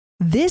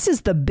This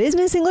is the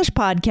Business English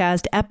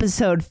Podcast,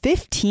 episode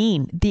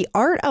 15, The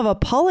Art of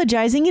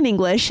Apologizing in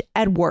English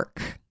at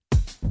Work.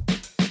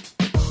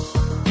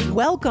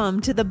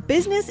 Welcome to the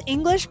Business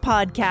English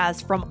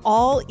Podcast from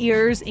All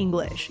Ears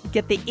English.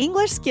 Get the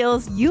English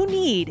skills you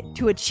need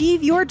to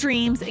achieve your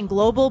dreams in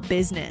global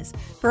business.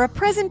 For a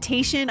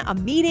presentation, a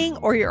meeting,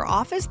 or your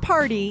office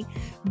party,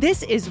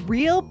 this is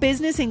Real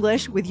Business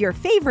English with your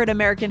favorite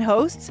American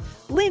hosts,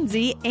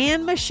 Lindsay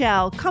and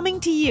Michelle,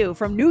 coming to you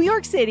from New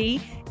York City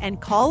and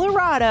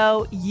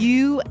Colorado,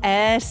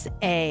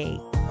 USA.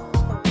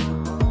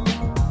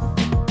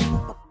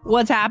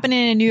 What's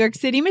happening in New York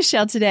City,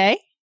 Michelle, today?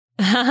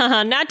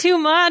 Not too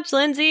much,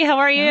 Lindsay. How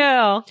are you?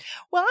 Well,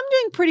 I'm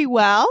doing pretty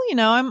well. You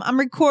know, I'm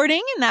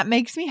recording and that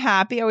makes me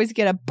happy. I always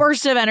get a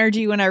burst of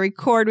energy when I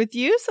record with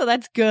you, so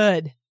that's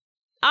good.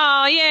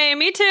 Oh, yay,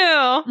 me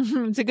too.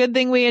 It's a good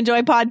thing we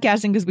enjoy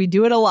podcasting because we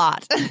do it a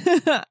lot.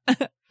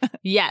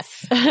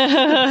 Yes.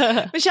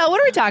 Michelle,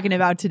 what are we talking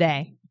about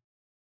today?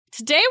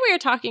 Today we are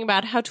talking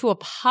about how to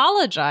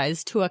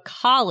apologize to a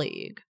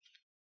colleague.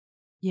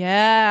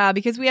 Yeah,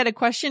 because we had a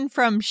question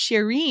from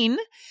Shireen,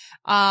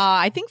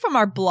 I think from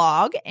our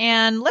blog.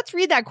 And let's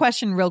read that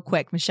question real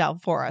quick, Michelle,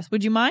 for us.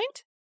 Would you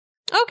mind?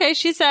 Okay,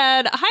 she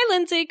said, "Hi,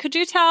 Lindsay. Could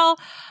you tell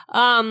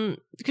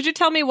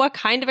me what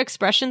kind of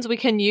expressions we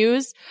can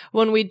use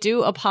when we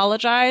do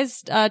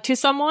apologize to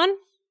someone?"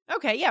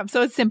 Okay, yeah.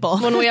 So it's simple.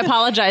 When we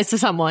apologize to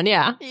someone,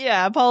 yeah.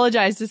 Yeah,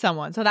 apologize to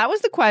someone. So that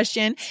was the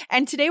question.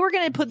 And today we're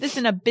going to put this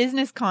in a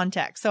business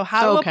context. So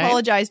how to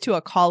apologize to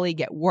a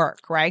colleague at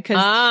work, right?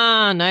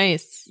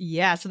 Nice.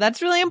 Yeah, so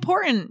that's really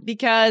important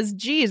because,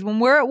 geez, when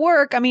we're at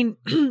work, I mean,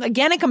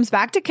 again, it comes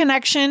back to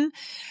connection.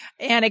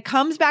 And it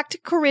comes back to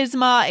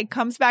charisma. It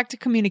comes back to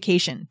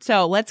communication.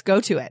 So let's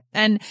go to it.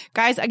 And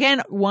guys,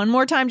 again, one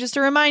more time, just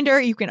a reminder,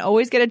 you can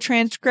always get a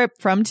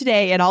transcript from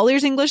today at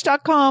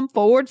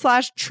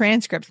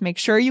allearsenglish.com/transcripts. Make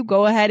sure you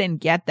go ahead and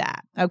get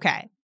that.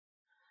 Okay.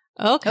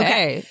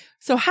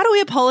 So how do we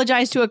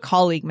apologize to a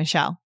colleague,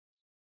 Michelle?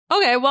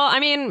 Okay.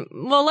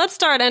 Well, let's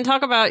start and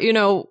talk about,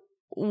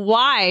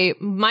 why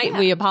might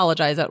we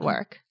apologize at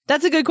work?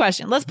 That's a good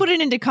question. Let's put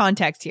it into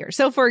context here.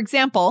 So, for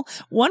example,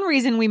 one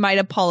reason we might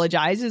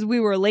apologize is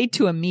we were late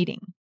to a meeting.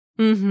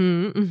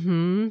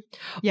 Yeah.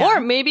 Or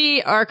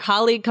maybe our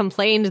colleague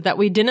complained that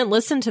we didn't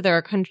listen to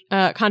their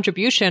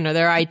contribution or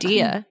their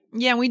idea.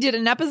 Yeah, we did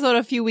an episode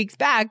a few weeks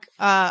back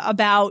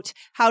about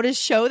how to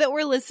show that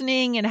we're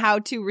listening and how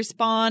to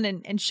respond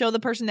and show the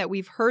person that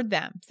we've heard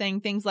them,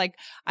 saying things like,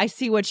 "I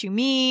see what you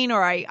mean,"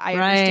 or I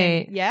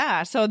understand.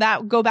 Yeah, so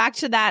that go back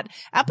to that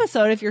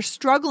episode if you're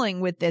struggling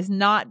with this,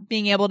 not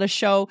being able to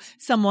show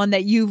someone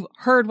that you've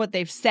heard what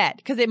they've said,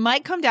 because it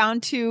might come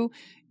down to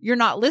you're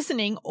not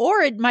listening,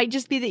 or it might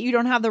just be that you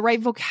don't have the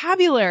right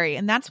vocabulary.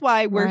 And that's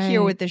why we're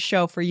here with this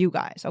show for you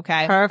guys.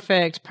 Okay.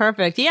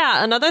 Perfect.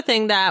 Yeah. Another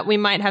thing that we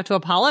might have to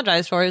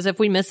apologize for is if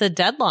we miss a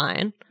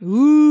deadline.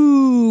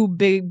 Ooh,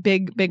 big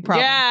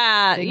problem.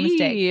 Yeah. Big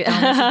mistake.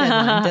 Don't miss a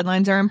deadline.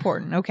 Deadlines are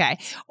important. Okay.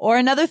 Or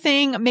another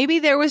thing, maybe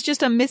there was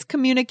just a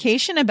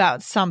miscommunication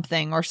about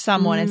something or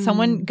someone and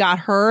someone got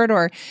hurt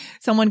or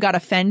someone got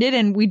offended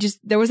and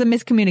there was a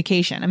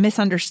miscommunication, a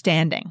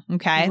misunderstanding.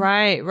 Okay.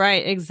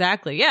 Right.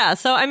 Exactly. Yeah.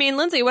 So,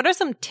 Lindsay, what are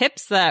some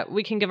tips that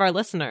we can give our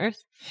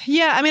listeners?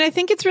 Yeah, I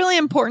think it's really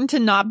important to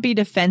not be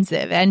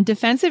defensive. And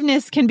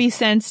defensiveness can be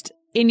sensed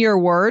in your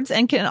words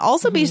and can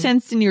also be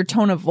sensed in your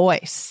tone of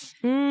voice.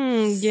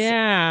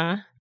 Yeah.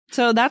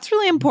 So that's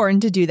really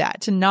important to do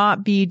that, to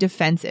not be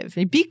defensive.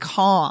 Be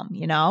calm,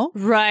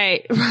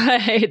 Right.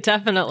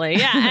 Definitely.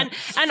 Yeah.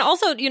 And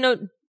also,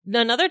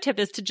 another tip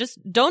is to just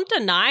don't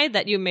deny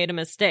that you made a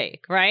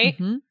mistake, right?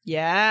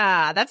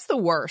 Yeah, that's the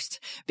worst.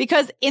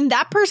 Because in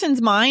that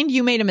person's mind,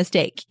 you made a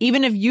mistake,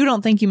 even if you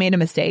don't think you made a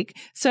mistake.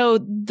 So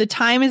the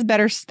time is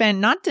better spent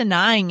not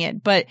denying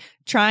it, but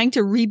trying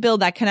to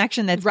rebuild that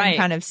connection that's been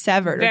kind of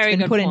severed or it's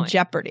been put in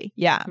jeopardy.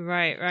 Yeah.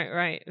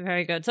 Right.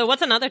 Very good. So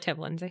what's another tip,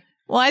 Lindsay?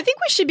 Well, I think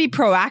we should be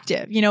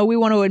proactive. We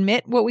want to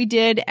admit what we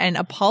did and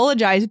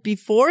apologize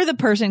before the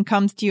person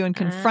comes to you and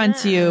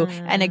confronts you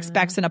and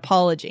expects an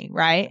apology,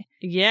 right?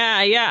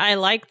 Yeah, I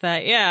like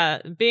that. Yeah,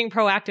 being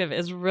proactive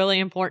is really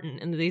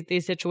important in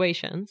these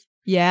situations.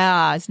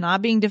 Yeah, it's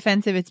not being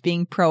defensive, it's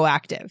being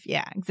proactive.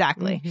 Yeah,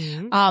 exactly.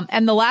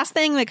 And the last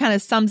thing that kind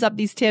of sums up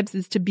these tips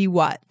is to be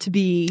what? To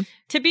be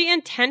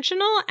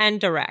intentional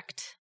and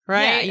direct.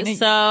 Right. Yeah,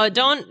 so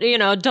don't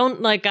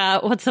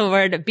what's the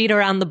word? Beat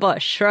around the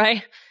bush,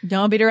 right?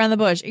 Don't beat around the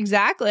bush.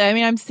 Exactly.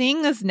 I'm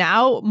seeing this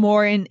now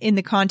more in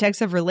the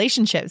context of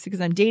relationships because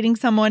I'm dating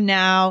someone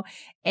now.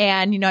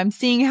 And, I'm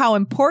seeing how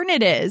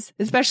important it is,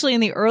 especially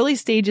in the early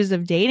stages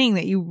of dating,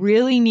 that you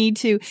really need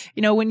to,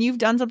 when you've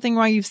done something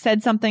wrong, you've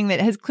said something that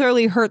has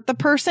clearly hurt the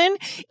person,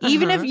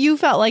 even if you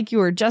felt like you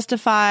were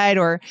justified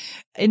or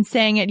in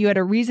saying it, you had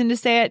a reason to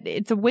say it.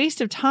 It's a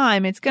waste of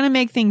time. It's going to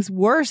make things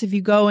worse if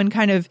you go and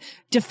kind of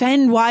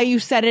defend why you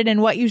said it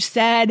and what you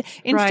said.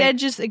 Instead,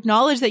 just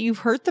acknowledge that you've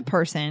hurt the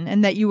person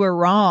and that you were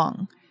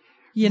wrong.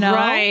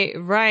 Right.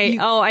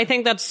 I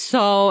think that's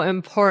so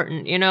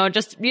important.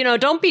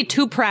 Don't be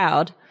too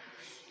proud.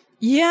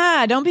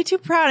 Yeah, don't be too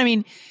proud. I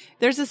mean,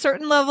 there's a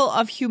certain level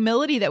of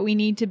humility that we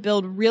need to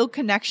build real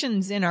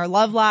connections in our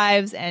love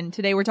lives. And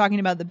today we're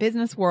talking about the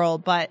business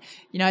world. But,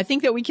 I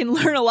think that we can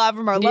learn a lot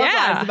from our love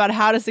lives about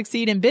how to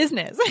succeed in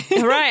business.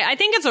 Right. I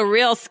think it's a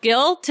real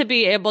skill to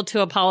be able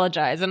to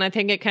apologize. And I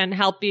think it can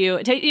help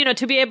you,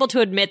 to be able to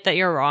admit that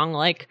you're wrong.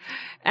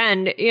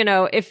 And,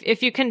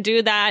 if you can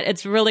do that,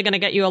 it's really going to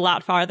get you a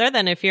lot farther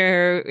than if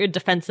you're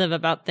defensive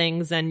about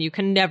things and you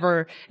can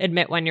never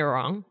admit when you're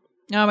wrong.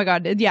 Oh my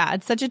God. Yeah.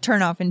 It's such a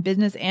turnoff in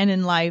business and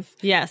in life.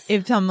 Yes.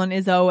 If someone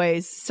is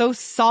always so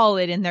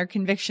solid in their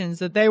convictions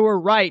that they were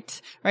right?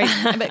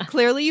 But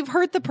clearly you've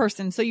hurt the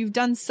person. So you've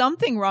done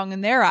something wrong in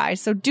their eyes.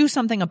 So do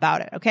something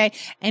about it. Okay.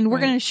 And we're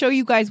going to show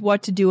you guys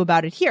what to do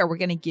about it here. We're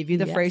going to give you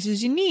the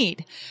phrases you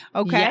need.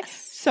 Okay. Yes.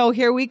 So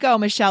here we go,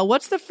 Michelle.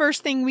 What's the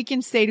first thing we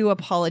can say to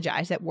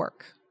apologize at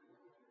work?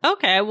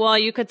 Okay. Well,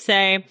 you could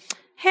say,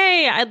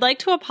 hey, I'd like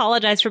to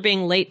apologize for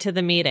being late to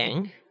the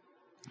meeting.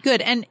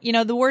 Good. And,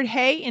 the word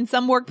hey, in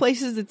some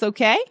workplaces, it's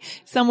okay.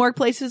 Some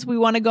workplaces, we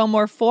want to go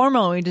more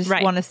formal. We just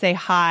want to say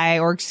hi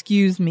or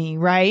excuse me,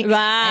 right?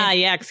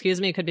 Yeah.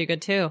 Excuse me could be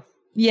good too.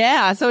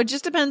 Yeah. So it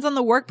just depends on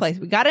the workplace.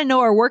 We got to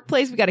know our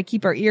workplace. We got to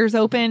keep our ears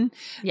open.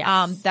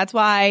 Yes. That's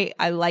why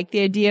I like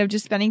the idea of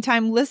just spending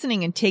time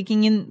listening and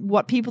taking in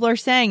what people are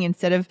saying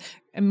instead of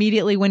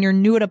immediately when you're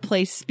new at a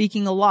place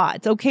speaking a lot.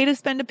 It's okay to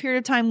spend a period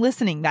of time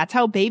listening. That's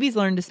how babies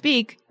learn to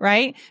speak,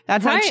 right?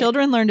 That's how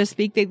children learn to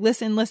speak. They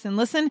listen.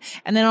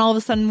 And then all of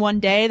a sudden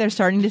one day they're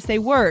starting to say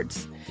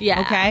words.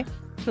 Yeah. Okay.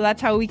 So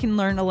that's how we can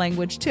learn a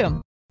language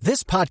too.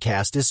 This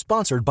podcast is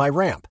sponsored by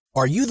Ramp.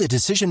 Are you the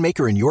decision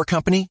maker in your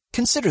company?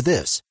 Consider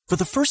this. For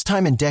the first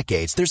time in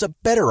decades, there's a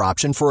better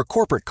option for a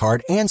corporate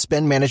card and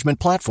spend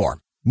management platform.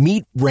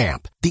 Meet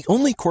Ramp, the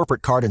only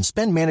corporate card and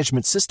spend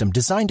management system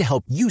designed to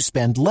help you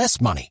spend less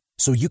money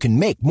so you can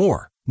make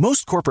more.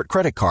 Most corporate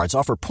credit cards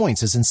offer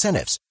points as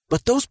incentives,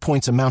 but those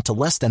points amount to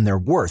less than their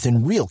worth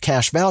in real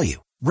cash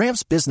value.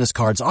 Ramp's business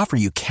cards offer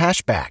you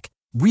cash back,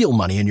 real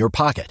money in your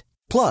pocket.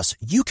 Plus,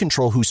 you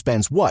control who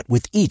spends what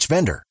with each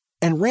vendor.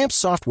 And Ramp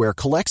software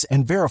collects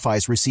and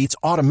verifies receipts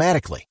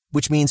automatically,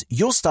 which means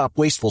you'll stop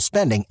wasteful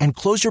spending and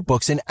close your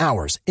books in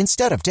hours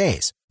instead of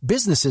days.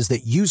 Businesses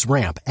that use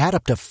Ramp add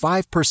up to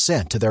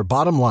 5% to their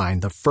bottom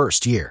line the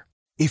first year.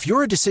 If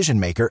you're a decision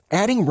maker,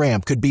 adding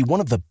Ramp could be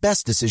one of the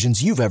best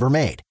decisions you've ever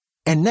made.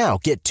 And now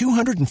get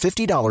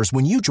 $250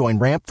 when you join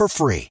Ramp for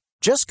free.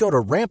 Just go to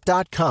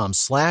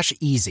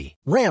ramp.com/easy.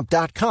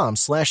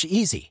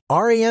 Ramp.com/easy.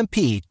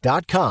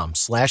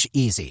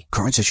 RAMP.com/easy.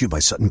 Cards issued by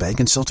Sutton Bank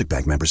and Celtic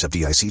Bank, members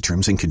FDIC.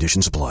 Terms and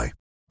conditions apply.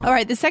 All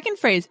right. The second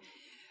phrase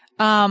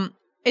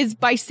is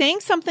by saying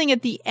something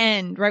at the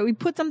end, right? We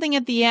put something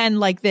at the end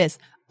like this.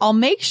 I'll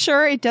make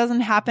sure it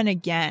doesn't happen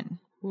again.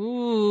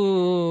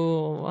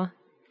 Ooh.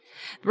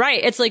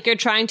 Right. It's like you're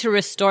trying to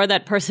restore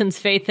that person's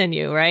faith in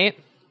you, right?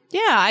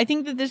 Yeah, I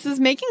think that this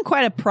is making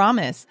quite a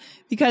promise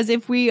because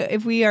if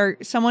we are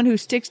someone who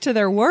sticks to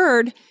their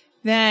word,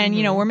 then,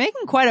 we're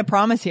making quite a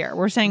promise here.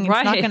 We're saying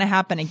it's not going to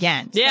happen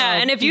again. Yeah.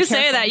 So and if you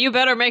say that, you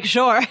better make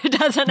sure it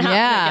doesn't happen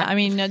again. I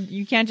mean,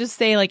 you can't just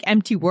say like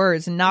empty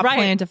words and not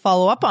plan to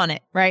follow up on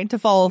it, right? To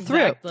follow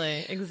through.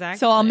 Exactly.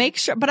 So I'll make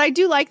sure, but I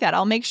do like that.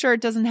 I'll make sure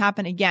it doesn't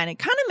happen again. It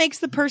kind of makes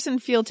the person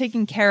feel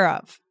taken care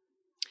of.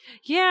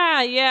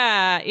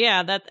 Yeah.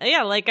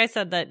 Like I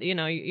said, that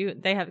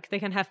they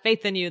can have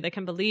faith in you, they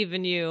can believe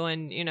in you,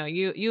 and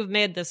you've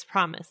made this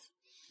promise.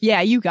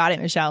 Yeah, you got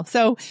it, Michelle.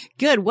 So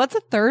good. What's a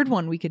third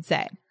one we could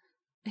say?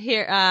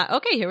 Here,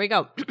 okay, here we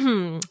go.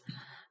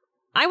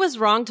 I was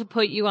wrong to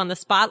put you on the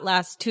spot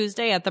last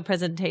Tuesday at the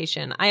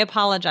presentation. I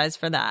apologize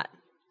for that.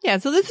 Yeah,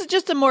 so this is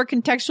just a more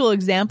contextual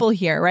example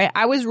here, right?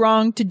 I was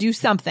wrong to do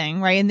something,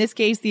 right? In this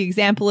case, the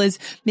example is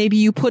maybe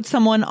you put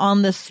someone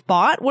on the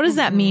spot. What does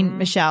that mean,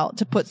 Michelle,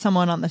 to put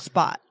someone on the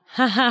spot?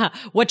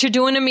 What you're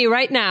doing to me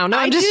right now. No,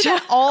 I'm just do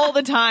that all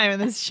the time in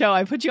this show.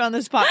 I put you on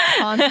the spot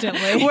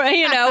constantly.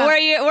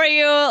 where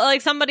you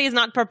like somebody's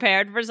not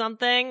prepared for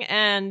something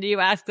and you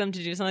ask them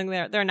to do something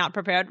they're not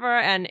prepared for,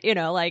 and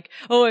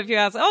if you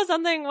ask,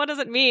 something, what does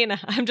it mean?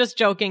 I'm just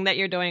joking that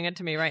you're doing it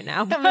to me right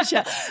now.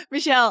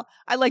 Michelle,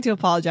 I'd like to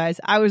apologize.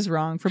 I was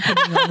wrong for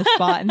putting you on the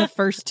spot in the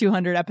first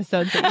 200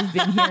 episodes that you've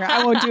been here.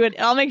 I won't do it.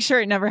 I'll make sure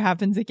it never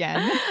happens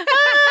again.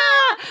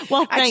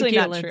 Well, thank actually, you,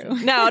 not Lindsay.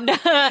 true. No,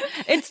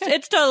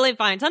 it's totally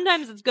fine.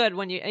 Sometimes it's good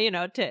when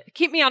to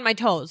keep me on my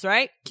toes,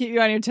 right? Keep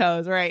you on your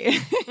toes, right?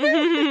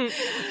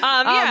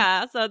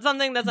 Yeah. So it's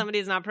something that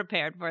somebody's not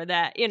prepared for.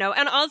 That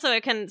and also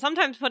it can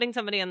sometimes putting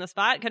somebody on the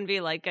spot can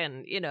be like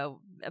a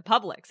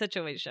public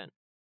situation.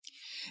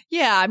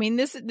 Yeah, I mean,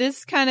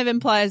 this kind of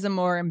implies a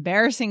more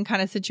embarrassing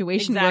kind of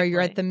situation where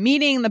you're at the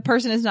meeting, the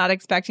person is not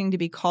expecting to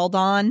be called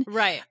on.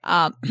 Right.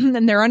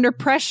 And they're under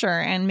pressure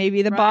and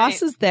maybe the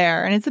boss is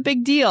there and it's a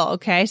big deal.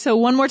 Okay. So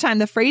one more time,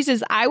 the phrase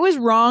is, I was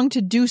wrong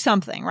to do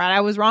something, right?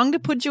 I was wrong to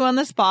put you on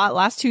the spot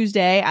last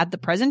Tuesday at the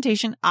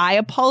presentation. I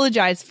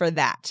apologize for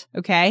that.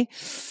 Okay.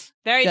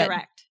 Very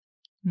direct.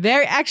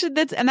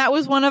 That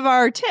was one of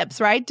our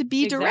tips, right? To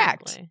be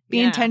direct,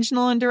 be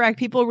intentional and direct.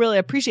 People really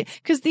appreciate,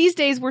 because these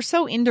days we're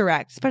so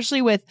indirect,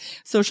 especially with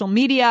social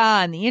media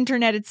and the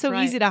internet. It's so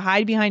easy to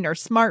hide behind our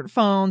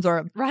smartphones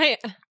or,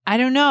 I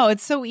don't know.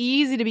 It's so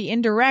easy to be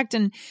indirect.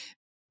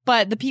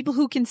 But the people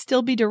who can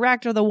still be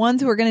direct are the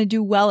ones who are going to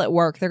do well at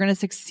work. They're going to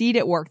succeed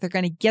at work. They're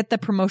going to get the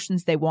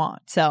promotions they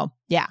want. So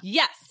yeah.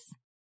 Yes.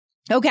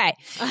 Okay.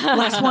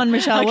 Last one,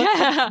 Michelle.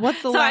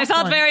 What's the last one? I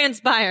felt very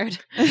inspired.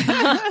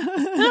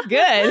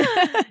 Good.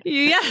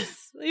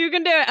 Yes, you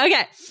can do it.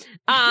 Okay.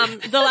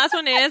 The last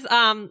one is,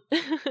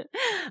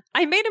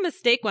 I made a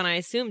mistake when I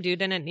assumed you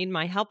didn't need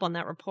my help on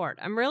that report.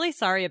 I'm really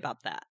sorry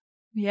about that.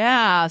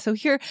 Yeah. So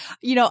here,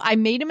 I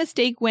made a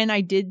mistake when I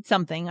did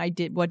something.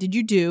 What did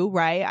you do?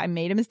 Right. I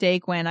made a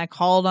mistake when I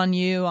called on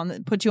you,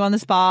 put you on the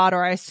spot,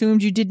 or I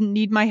assumed you didn't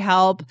need my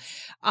help.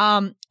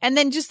 And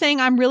then just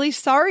saying, I'm really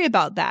sorry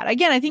about that.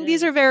 Again, I think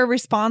these are very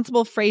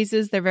responsible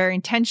phrases. They're very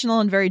intentional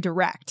and very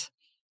direct.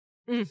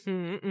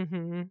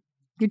 You're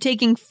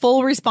taking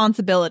full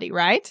responsibility,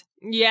 right?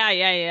 Yeah.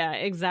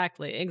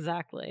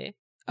 Exactly.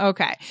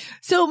 Okay.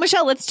 So,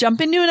 Michelle, let's jump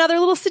into another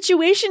little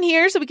situation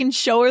here so we can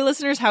show our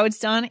listeners how it's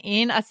done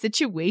in a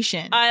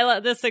situation. I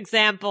love this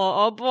example.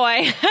 Oh, boy. All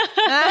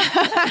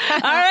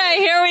right,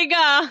 here we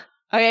go.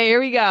 Okay, here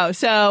we go.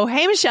 So,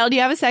 hey, Michelle, do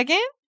you have a second?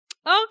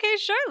 Okay,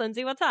 sure,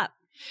 Lindsay. What's up?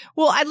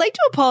 Well, I'd like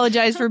to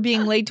apologize for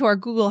being late to our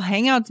Google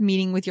Hangouts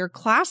meeting with your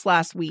class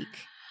last week.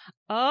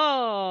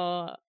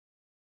 Oh.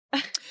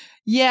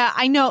 Yeah,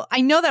 I know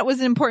that was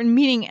an important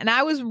meeting, and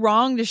I was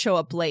wrong to show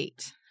up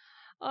late.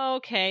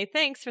 Okay,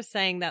 thanks for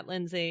saying that,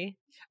 Lindsay.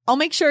 I'll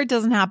make sure it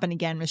doesn't happen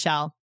again,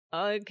 Michelle.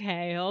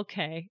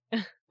 Okay.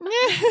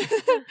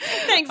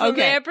 Thanks,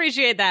 Lindsay. I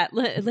appreciate that.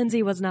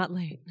 Lindsay was not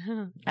late.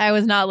 I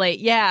was not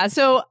late. Yeah.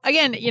 So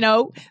again,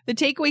 the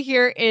takeaway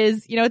here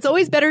is, it's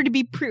always better to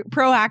be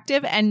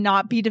proactive and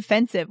not be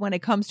defensive when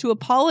it comes to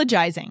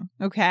apologizing.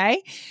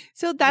 Okay.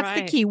 So that's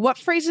the key. What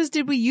phrases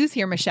did we use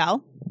here,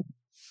 Michelle?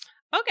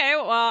 Okay.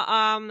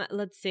 Well,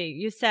 let's see.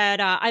 You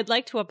said, I'd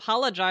like to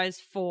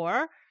apologize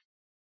for.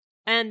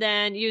 And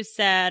then you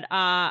said,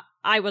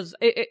 it was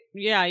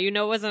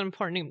an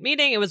important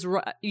meeting.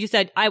 You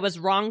said, I was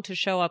wrong to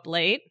show up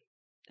late.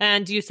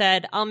 And you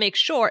said, I'll make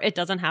sure it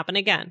doesn't happen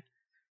again.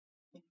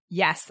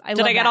 Yes.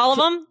 Did I get all of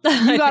them?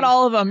 You got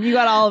all of them.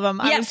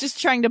 Yes. I was just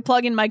trying to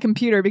plug in my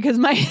computer because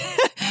my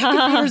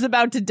computer's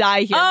about to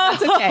die here.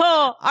 That's okay.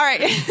 All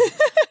right.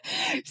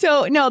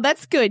 So no,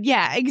 that's good.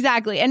 Yeah,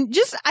 exactly. And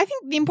I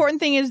think the important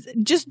thing is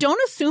just don't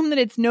assume that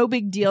it's no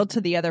big deal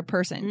to the other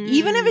person.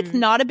 Even if it's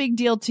not a big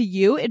deal to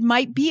you, it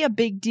might be a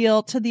big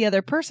deal to the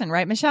other person.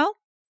 Right, Michelle?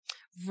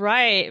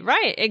 Right.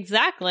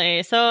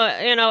 Exactly. So,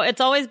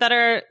 it's always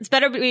better. It's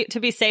better to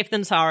be safe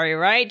than sorry,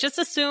 right? Just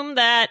assume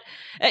that,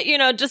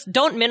 just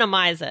don't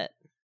minimize it.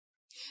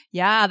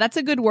 Yeah, that's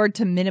a good word,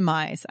 to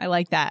minimize. I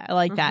like that.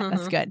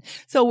 That's good.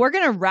 So we're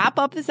going to wrap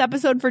up this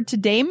episode for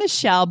today,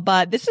 Michelle,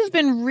 but this has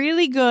been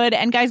really good.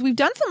 And guys, we've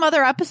done some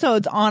other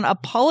episodes on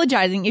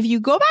apologizing. If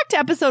you go back to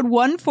episode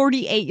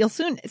 148, you'll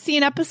soon see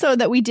an episode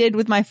that we did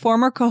with my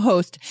former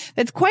co-host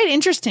that's quite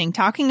interesting,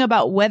 talking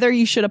about whether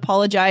you should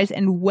apologize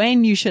and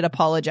when you should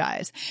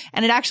apologize.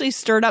 And it actually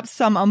stirred up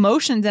some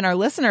emotions in our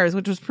listeners,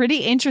 which was pretty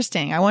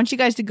interesting. I want you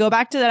guys to go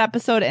back to that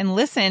episode and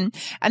listen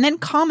and then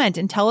comment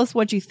and tell us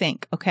what you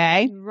think.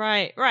 Okay.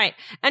 Right.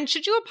 And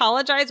should you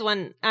apologize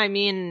when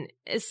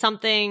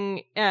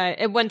something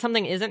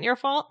isn't your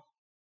fault?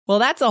 Well,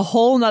 that's a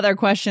whole nother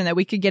question that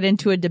we could get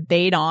into a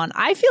debate on.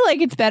 I feel like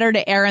it's better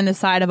to err on the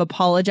side of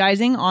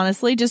apologizing,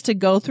 honestly, just to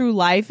go through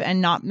life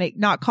and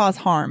not cause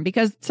harm,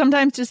 because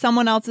sometimes to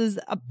someone else's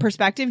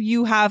perspective,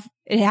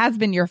 it has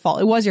been your fault.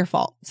 It was your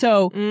fault.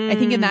 So I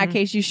think in that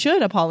case, you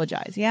should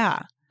apologize. Yeah.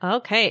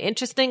 Okay,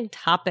 interesting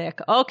topic.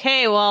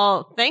 Okay,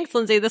 well, thanks,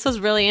 Lindsay. This was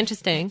really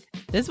interesting.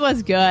 This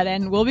was good,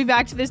 and we'll be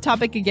back to this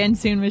topic again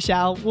soon,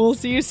 Michelle. We'll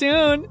see you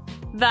soon.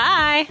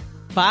 Bye.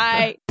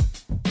 Bye.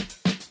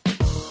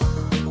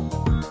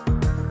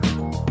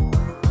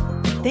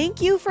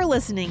 Thank you for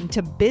listening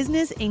to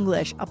Business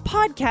English, a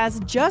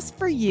podcast just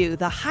for you,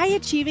 the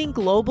high-achieving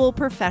global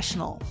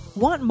professional.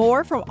 Want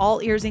more from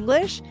All Ears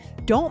English?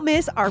 Don't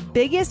miss our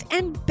biggest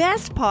and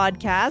best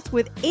podcast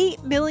with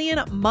 8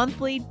 million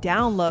monthly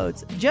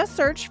downloads. Just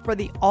search for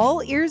the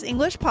All Ears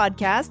English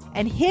podcast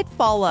and hit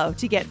follow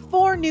to get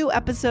 4 new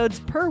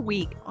episodes per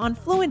week on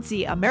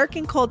fluency,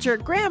 American culture,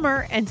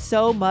 grammar, and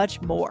so much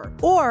more.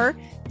 Or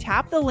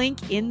tap the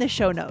link in the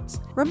show notes.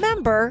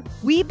 Remember,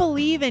 we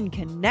believe in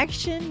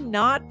connection,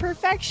 not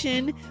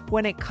perfection,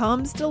 when it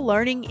comes to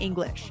learning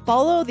English.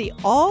 Follow the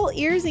All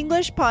Ears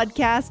English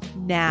podcast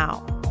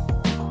now.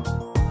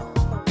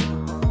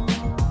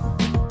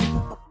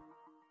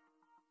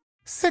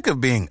 Sick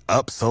of being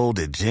upsold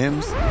at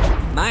gyms?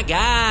 My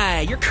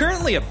guy, you're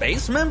currently a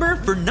base member?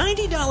 For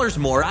 $90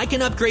 more, I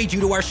can upgrade you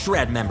to our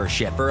Shred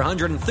membership. For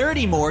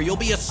 $130 more, you'll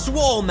be a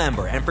Swole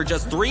member. And for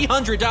just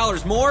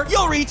 $300 more,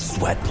 you'll reach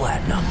Sweat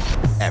Platinum.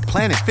 At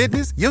Planet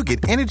Fitness, you'll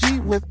get energy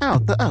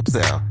without the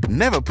upsell.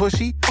 Never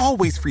pushy,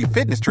 always free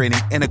fitness training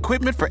and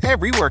equipment for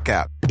every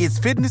workout. It's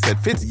fitness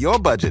that fits your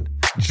budget.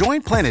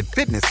 Join Planet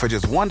Fitness for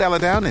just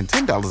 $1 down and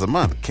 $10 a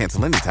month.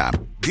 Cancel anytime.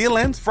 Deal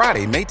ends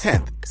Friday, May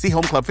 10th. See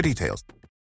Home Club for details.